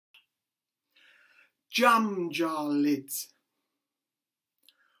Jam jar lids.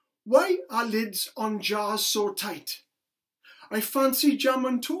 Why are lids on jars so tight? I fancy jam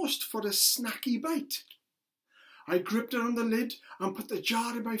on toast for a snacky bite. I gripped around the lid and put the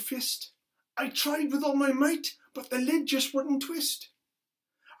jar in my fist. I tried with all my might, but the lid just wouldn't twist.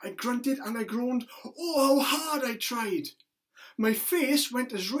 I grunted and I groaned, oh how hard I tried. My face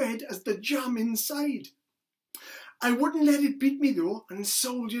went as red as the jam inside. I wouldn't let it beat me though and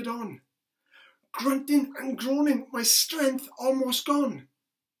soldiered on. Grunting and groaning, my strength almost gone.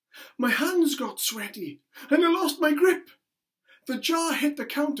 My hands got sweaty and I lost my grip. The jar hit the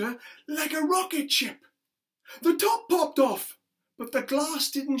counter like a rocket ship. The top popped off, but the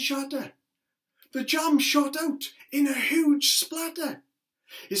glass didn't shatter. The jam shot out in a huge splatter.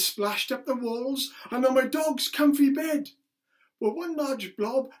 It splashed up the walls and on my dog's comfy bed, but one large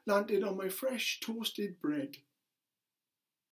blob landed on my fresh toasted bread.